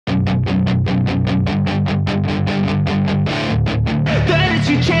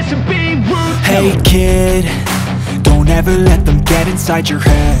your chance to be ruthless. Hey kid, don't ever let them get inside your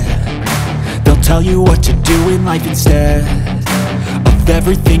head. They'll tell you what to do in life instead of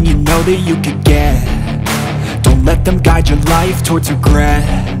everything you know that you could get. Don't let them guide your life towards regret.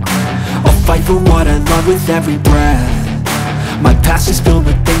 I'll fight for what I love with every breath. My past is filled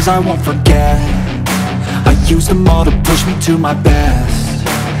with things I won't forget. I use them all to push me to my best.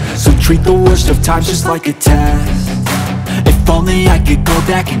 So treat the worst of times just like a test. If only I could go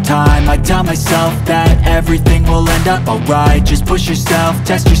back in time, I'd tell myself that everything will end up alright. Just push yourself,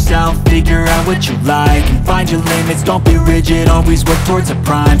 test yourself, figure out what you like, and find your limits, don't be rigid, always work towards a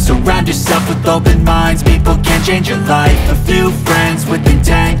prime. Surround yourself with open minds, people can change your life. A few friends with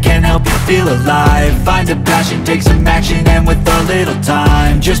intent can help you feel alive. Find a passion, take some action, and with a little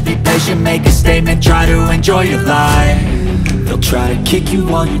time, just be patient, make a statement, try to enjoy your life. They'll try to kick you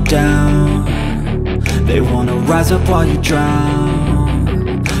while you're down. They wanna rise up while you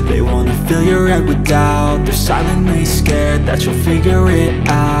drown. They wanna fill your head with doubt. They're silently scared that you'll figure it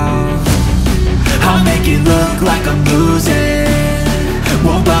out. I'll make it look like I'm losing,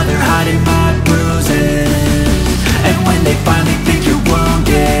 won't bother hiding my bruises. And when they finally think you're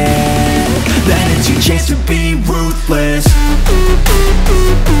wounded, then it's your chance to be ruthless.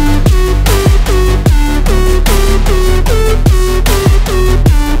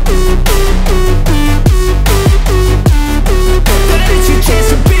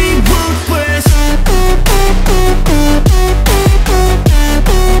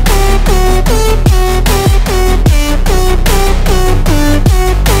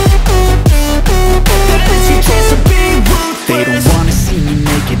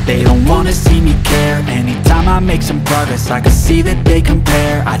 Make some progress, I can see that they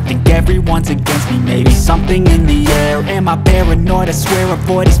compare. I think everyone's against me, maybe something in the air. Am I paranoid? I swear a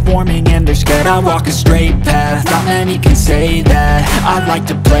void is forming and they're scared. I walk a straight path, not many can say that. I like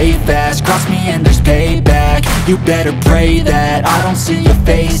to play fast, cross me and there's payback. You better pray that I don't see your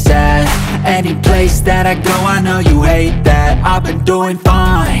face at any place that I go. I know you hate that. I've been doing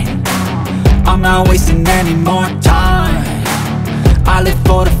fine, I'm not wasting any more time. I live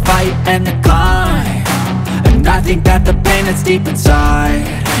for the fight and the climb, and I think that the pain that's deep inside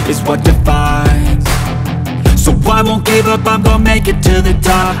is what defines. So I won't give up, I'm gonna make it to the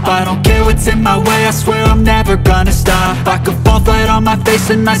top. I don't care what's in my way, I swear I'm never gonna stop. I could fall flat on my face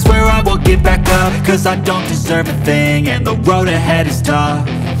and I swear I will get back up, cause I don't deserve a thing and the road ahead is tough.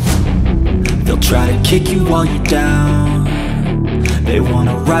 They'll try to kick you while you're down. They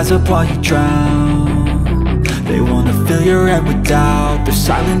wanna rise up while you drown. They wanna fill your head with doubt. They're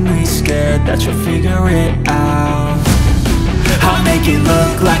silently scared that you'll figure it out. I'll make it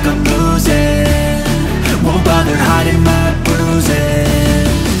look like I'm losing, won't bother hiding my bruises.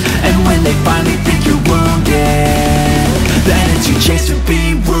 And when they finally think you're wounded, then it's your chance to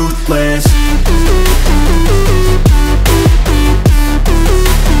be ruthless.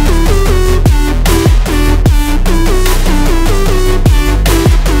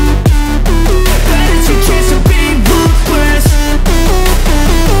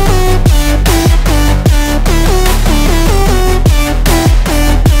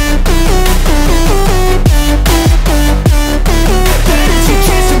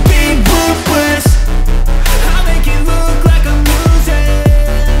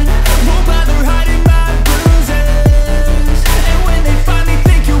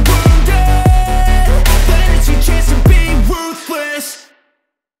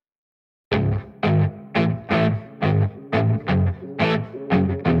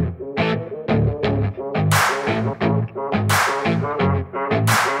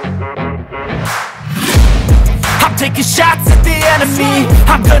 Taking shots at the enemy,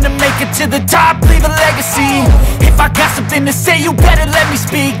 I'm gonna make it to the top, leave a legacy. If I got something to say, you better let me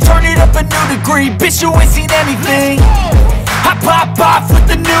speak. Turn it up a new degree, bitch, you ain't seen anything. I pop off with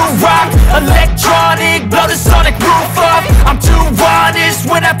the new rock, electronic, blow the sonic roof up. I'm too honest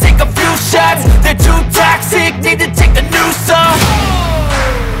when I take a few shots. They're too toxic, need to take the noose off.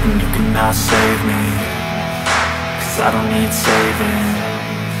 And you cannot save me, cause I don't need saving.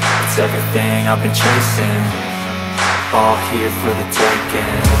 It's everything I've been chasing, all here for the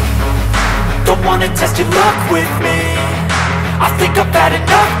taking. Don't wanna test your luck with me, I think I've had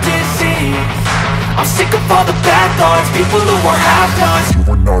enough disease. I'm sick of all the bad thoughts, people who are half-nots.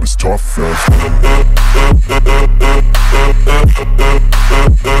 You are not as tough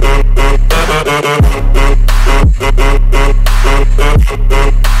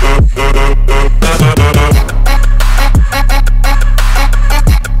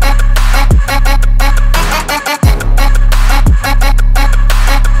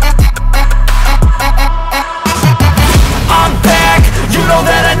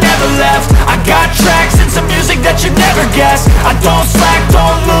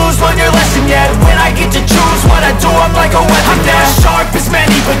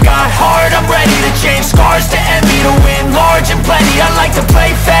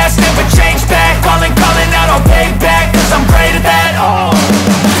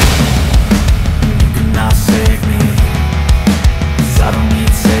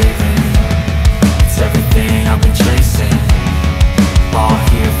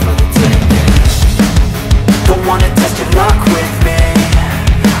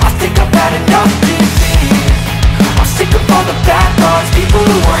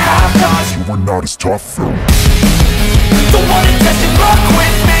we're not as tough though. Don't wanna test your luck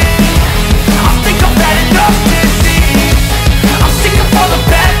with me. I think I've had enough disease. I'm sick of all the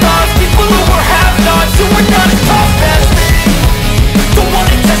bad thoughts, people who were have-nots, who are not as tough as me. Don't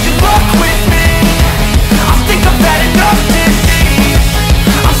wanna test your luck with me. I think I've had enough disease.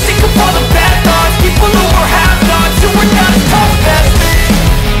 I'm sick of all the bad thoughts, people who were have-nots, who are not as tough as me.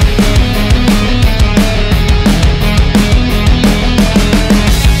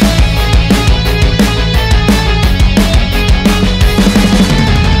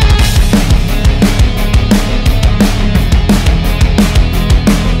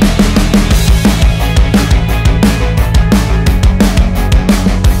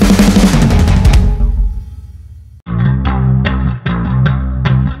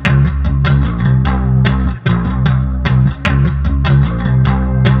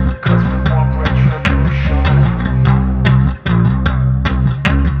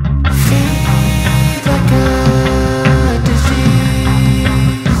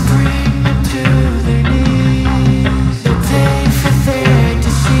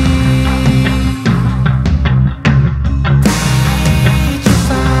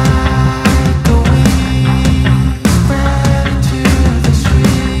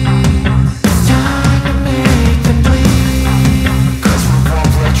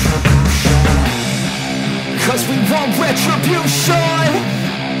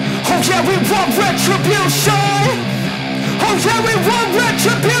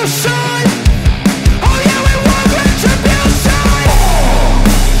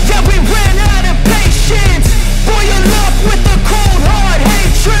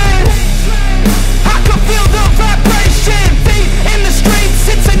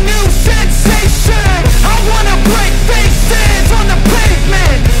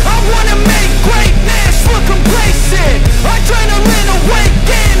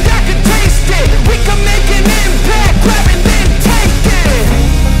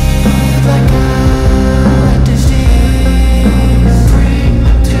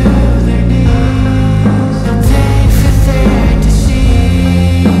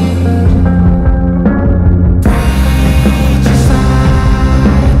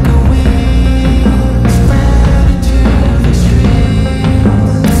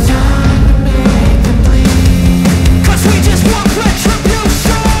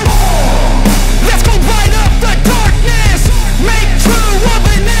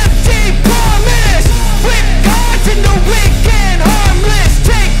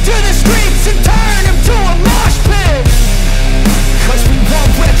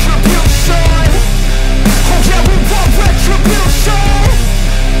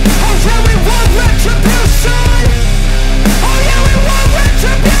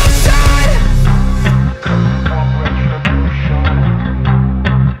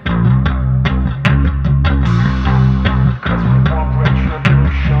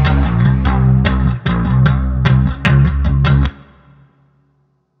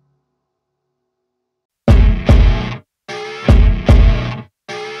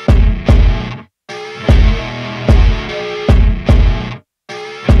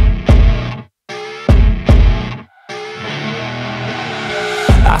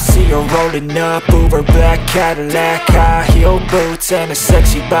 Rolling up, Uber black Cadillac, high heel boots and a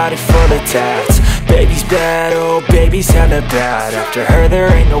sexy body full of tats. Baby's bad, oh baby's hella bad. After her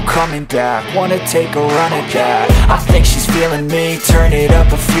there ain't no coming back. Wanna take a run at that. I think she's feeling me, turn it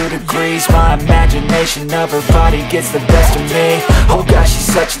up a few degrees. My imagination of her body gets the best of me. Oh gosh,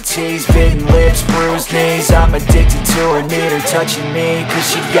 she's such a tease, bitten lips, bruised knees. I'm addicted to her, need her touching me, cause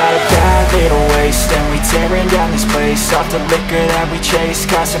she got a bad little waist. And we tearing down this place, off the liquor that we chase.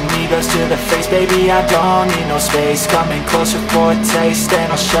 Got some egos to the face, baby I don't need no space. Coming closer for a taste, and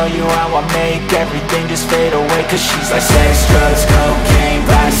I'll show you how I make everything just fade away. Cause she's like sex, drugs, cocaine,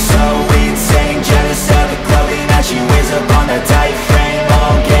 body so insane. Jealous of the clothing that she wears up on that tight frame.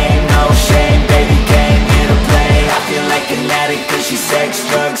 All game, no shame, baby came here to play. I feel like an addict cause she's sex,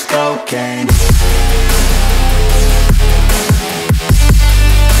 drugs, cocaine.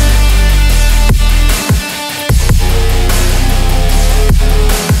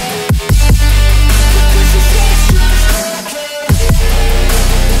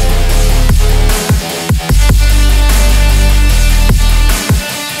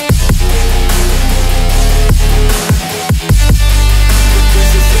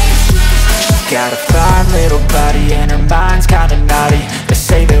 Got a fine little body and her mind's kinda naughty. They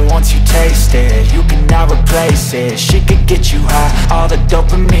say that once you taste it, you cannot replace it. She could get you high, all the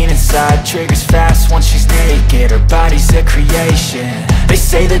dopamine inside triggers fast once she's naked. Her body's a creation. They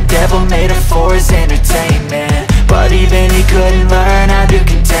say the devil made her for his entertainment, but even he couldn't learn how to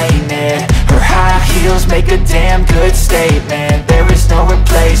contain it. third statement, there is no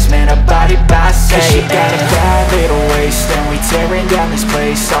replacement, a body by Satan. 'Cause she got a bad little waist, and we tearing down this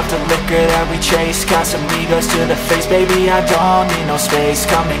place off the liquor that we chase. Got some egos to the face, baby, I don't need no space.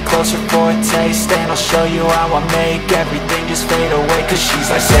 Coming closer for a taste, and I'll show you how I make everything just fade away. 'Cause she's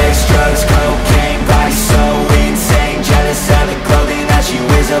like sex, drugs, cocaine, body so insane. Jealous of the clothing that she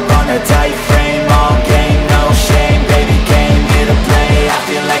wears up on a tight frame. All game, no shame, baby came here to play. I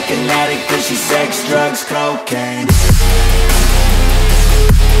feel like an addict 'cause she's sex, drugs, cocaine.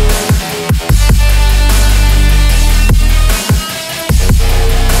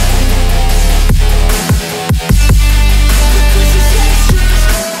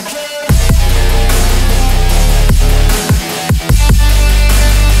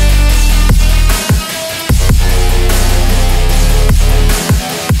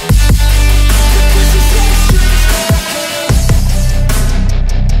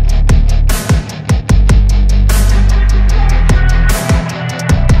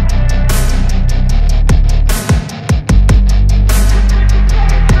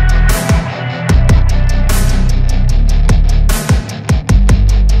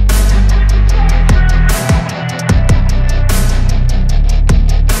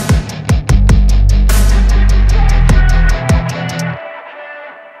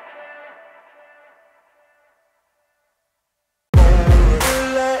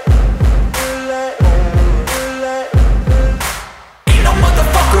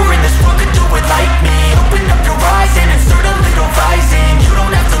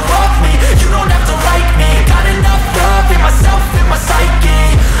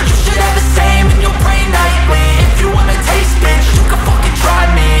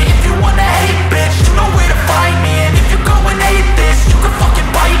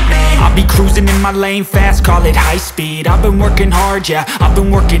 Lane fast, call it high speed. I've been working hard, yeah, I've been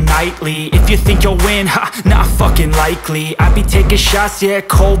working nightly. If you think you'll win, ha, not fucking likely. I be taking shots, yeah,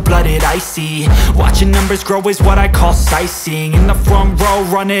 cold-blooded, icy. Watching numbers grow is what I call sightseeing. In the front row,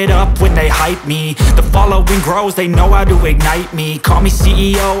 run it up when they hype me. The following grows, they know how to ignite me. Call me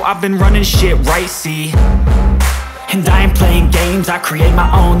CEO, I've been running shit right, see. And I ain't playing games, I create my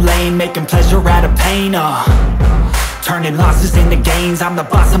own lane, making pleasure out of pain, turning losses into gains. I'm the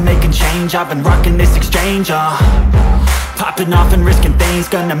boss, I'm making change. I've been rocking this exchange, popping off and risking things.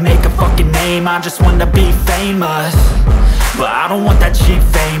 Gonna make a fucking name, I just wanna be famous. But I don't want that cheap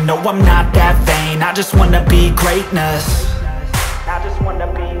fame, no, I'm not that vain. I just wanna be greatness. I just wanna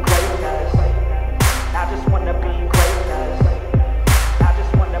be greatness. I just wanna be greatness. I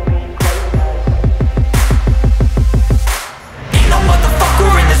just wanna be greatness. Ain't no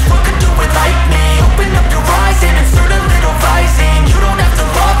motherfucker in this world could do it like me. Open up your eyes and insert a little rising. You don't have to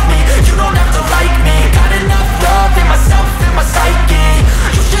love me, you don't have to like me. Got enough love in myself, in my psyche.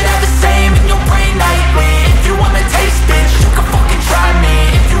 You should have the same in your brain nightly. If you wanna taste, bitch, you can fucking try me.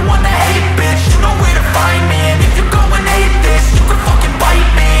 If you wanna hate, bitch, you know where to find me. And if you go and hate this, you can fucking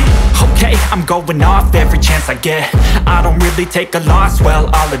bite me. Okay, I'm going off every chance I get. I don't really take a loss, well,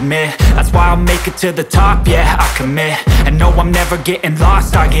 I'll admit. That's why I'll make it to the top, yeah, I commit. And no, I'm never getting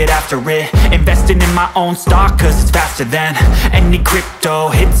lost, I get after it. Investing in my own stock, cause it's faster than any crypto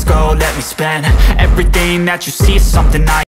hits go, let me spend. Everything that you see is something I